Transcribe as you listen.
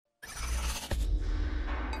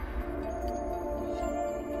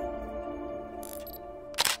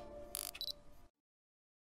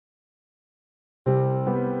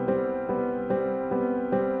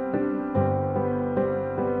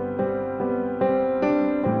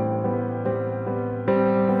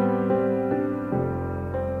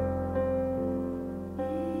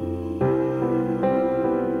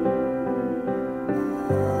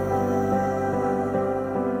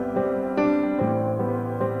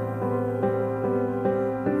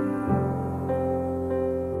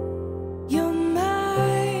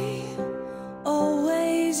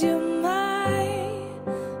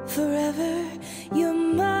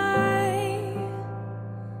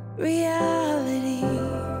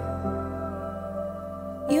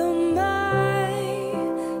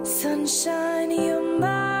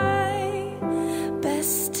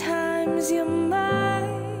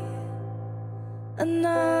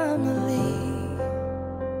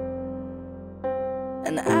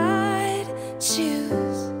and I'd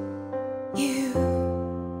choose you.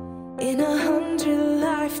 In 100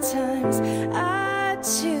 lifetimes I'd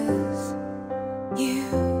choose you.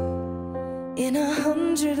 In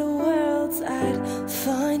 100 worlds I'd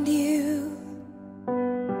find you,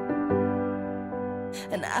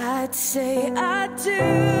 and I'd say I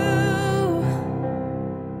do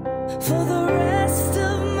for the rest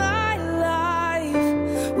of my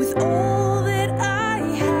life. With all that I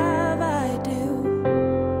have, I do,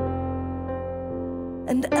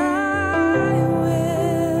 and I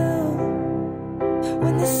will.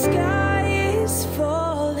 When the sky is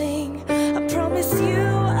falling, I promise you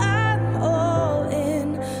I'm all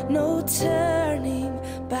in, no turning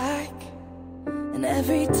back. And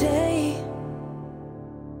every day,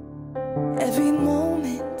 every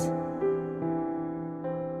moment,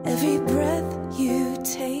 every breath you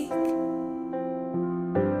take,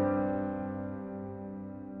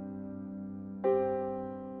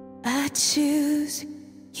 I choose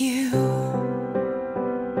you.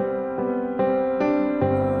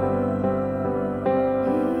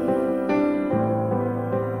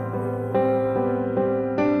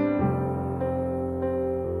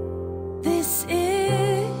 This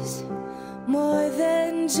is more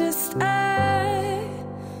than just a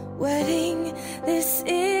wedding. This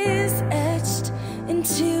is etched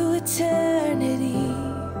into eternity.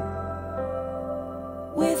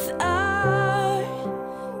 With our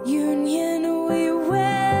union, we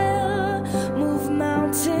will move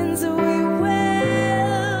mountains. We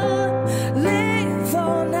will live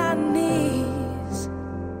on our knees,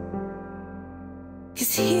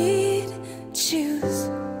 'cause he'd choose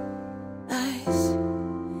us.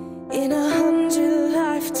 In 100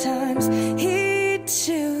 lifetimes he'd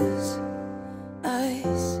choose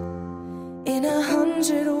us. In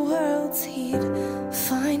 100 worlds he'd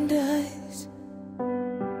find us,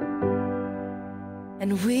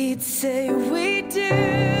 and we'd say we do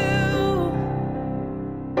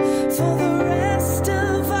for the rest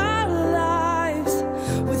of our lives.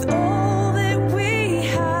 With all that we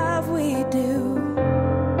have, we do,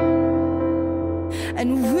 and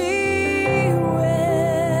we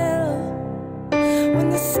will. When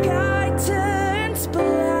the sky turns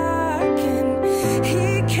black and he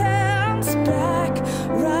comes back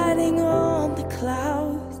riding on the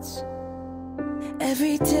clouds,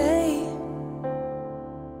 every day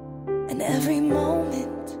and every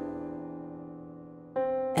moment,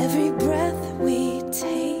 every breath we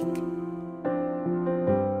take,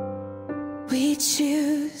 we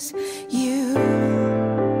choose you.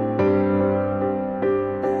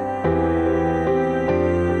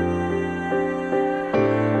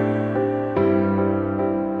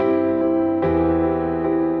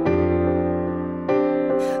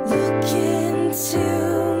 Look into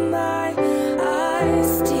my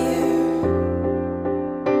eyes, dear.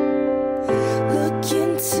 Look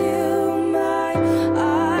into my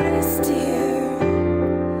eyes, dear.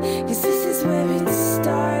 'Cause this is where it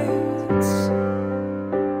starts.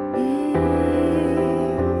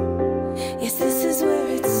 Yes, this is where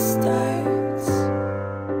it starts.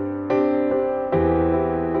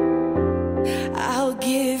 I'll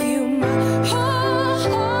give you my whole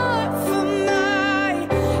heart for my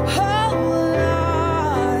whole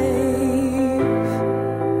life.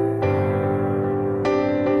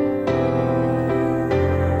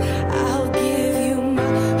 I'll give you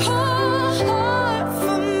my whole heart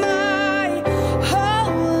for my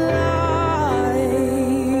whole life.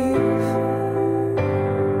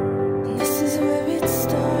 And this is where it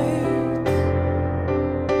starts.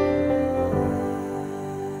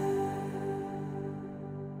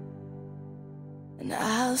 And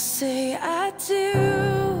I'll say I do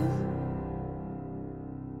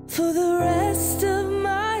for the rest of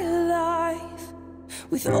my life.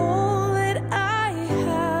 With all that I